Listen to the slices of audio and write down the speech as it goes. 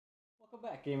Welcome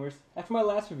back, gamers. After my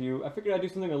last review, I figured I'd do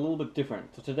something a little bit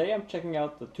different. So today I'm checking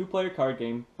out the two-player card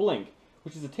game, Blink,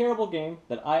 which is a terrible game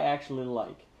that I actually like.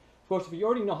 Of course, if you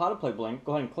already know how to play Blink,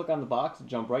 go ahead and click on the box and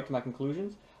jump right to my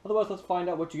conclusions. Otherwise, let's find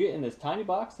out what you get in this tiny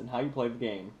box and how you play the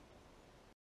game.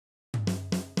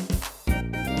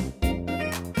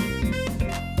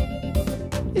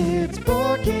 It's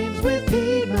board games with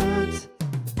PeedMont.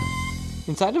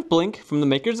 Inside of Blink, from the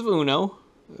makers of Uno,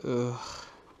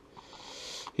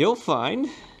 you'll find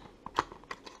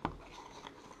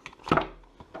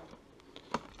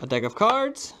a deck of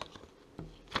cards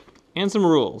and some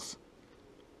rules.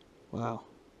 Wow.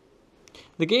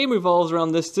 The game revolves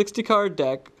around this 60-card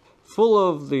deck full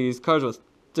of these cards with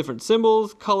different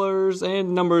symbols, colors,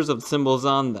 and numbers of symbols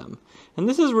on them. And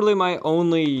this is really my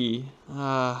only,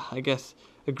 I guess,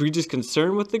 egregious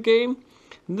concern with the game.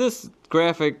 This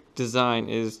graphic design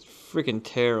is freaking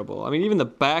terrible. I mean, even the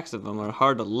backs of them are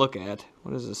hard to look at.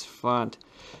 What is this font?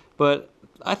 But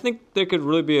I think there could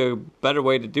really be a better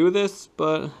way to do this,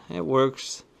 but it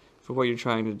works for what you're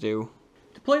trying to do.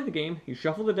 To play the game, you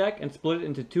shuffle the deck and split it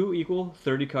into two equal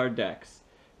 30-card decks.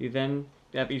 You then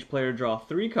have each player draw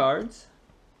 3 cards,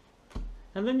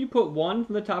 and then you put one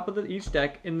from the top of each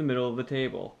deck in the middle of the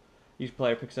table. Each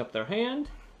player picks up their hand,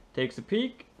 takes a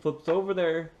peek, flips over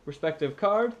their respective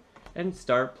card, and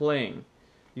start playing.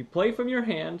 You play from your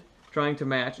hand, trying to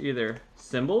match either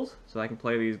symbols, so I can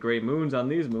play these gray moons on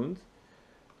these moons,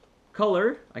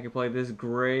 color, I can play this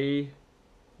gray,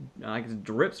 I guess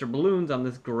drips or balloons on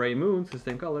this gray moon, it's the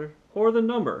same color, or the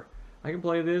number. I can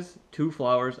play this 2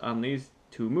 flowers on these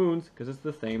 2 moons, because it's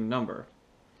the same number.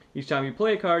 Each time you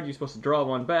play a card, you're supposed to draw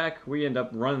one back. We end up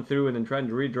running through and then trying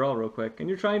to redraw real quick, and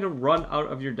you're trying to run out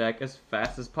of your deck as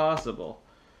fast as possible.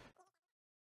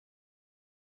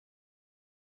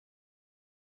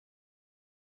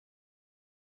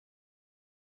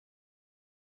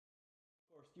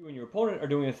 Of course, you and your opponent are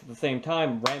doing this at the same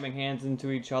time, ramming hands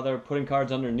into each other, putting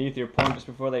cards underneath your opponent just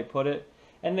before they put it,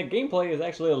 and the gameplay is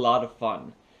actually a lot of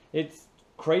fun. It's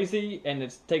crazy, and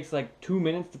it takes like 2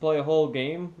 minutes to play a whole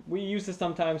game. We use this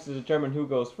sometimes to determine who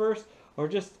goes first, or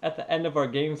just at the end of our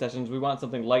game sessions we want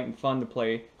something light and fun to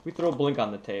play, we throw Blink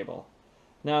on the table.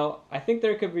 Now, I think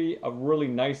there could be a really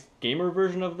nice gamer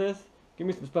version of this. Give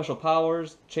me some special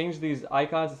powers, change these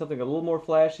icons to something a little more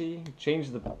flashy, change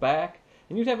the back,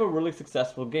 and you'd have a really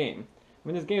successful game. I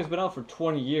mean, this game has been out for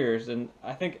 20 years, and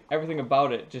I think everything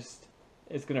about it just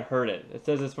is going to hurt it. It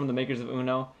says it's from the makers of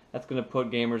Uno. That's going to put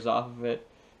gamers off of it.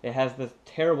 It has this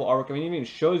terrible artwork. I mean, it even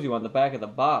shows you on the back of the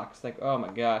box. Like, oh my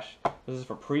gosh, this is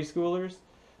for preschoolers.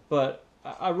 But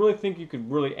I really think you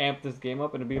could really amp this game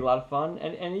up and it'd be a lot of fun.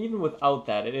 And even without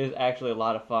that, it is actually a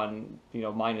lot of fun, you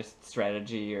know, minus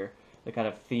strategy or the kind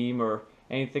of theme or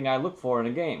anything I look for in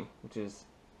a game, which is,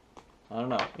 I don't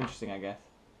know, interesting, I guess.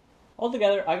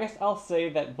 Altogether, I guess I'll say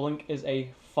that Blink is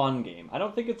a fun game. I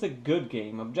don't think it's a good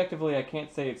game. Objectively, I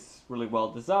can't say it's really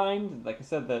well designed. Like I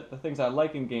said, the things I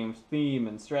like in games, theme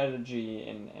and strategy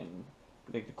and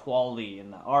the quality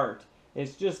and the art,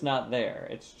 it's just not there.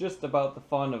 It's just about the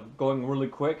fun of going really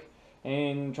quick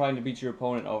and trying to beat your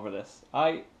opponent over this.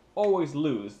 I always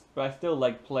lose, but I still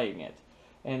like playing it.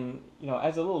 And, you know,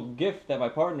 as a little gift that my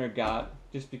partner got,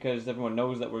 just because everyone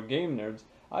knows that we're game nerds,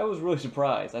 I was really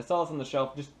surprised. I saw this on the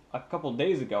shelf just a couple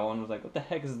days ago and was like, what the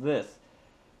heck is this?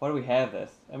 Why do we have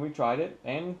this? And we tried it,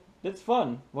 and it's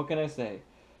fun. What can I say?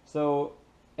 So,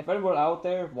 if anyone out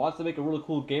there wants to make a really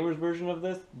cool gamers version of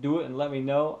this, do it and let me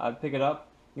know. I'd pick it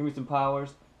up, give me some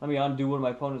powers, let me undo one of my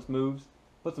opponent's moves,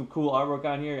 put some cool artwork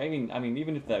on here. I mean,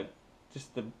 even if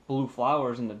just the blue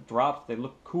flowers and the drops, they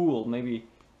look cool, maybe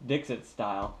Dixit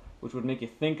style, which would make you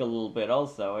think a little bit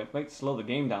also. It might slow the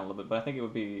game down a little bit, but I think it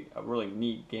would be a really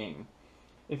neat game.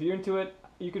 If you're into it,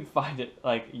 you can find it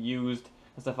like used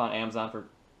and stuff on Amazon for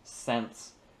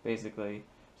cents, basically.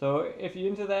 So if you're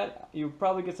into that, you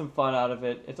probably get some fun out of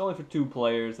it. It's only for 2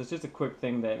 players. It's just a quick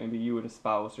thing that maybe you and a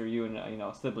spouse or you and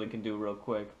a sibling can do real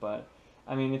quick. But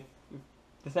I mean, if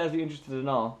this has you interested in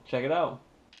all, check it out.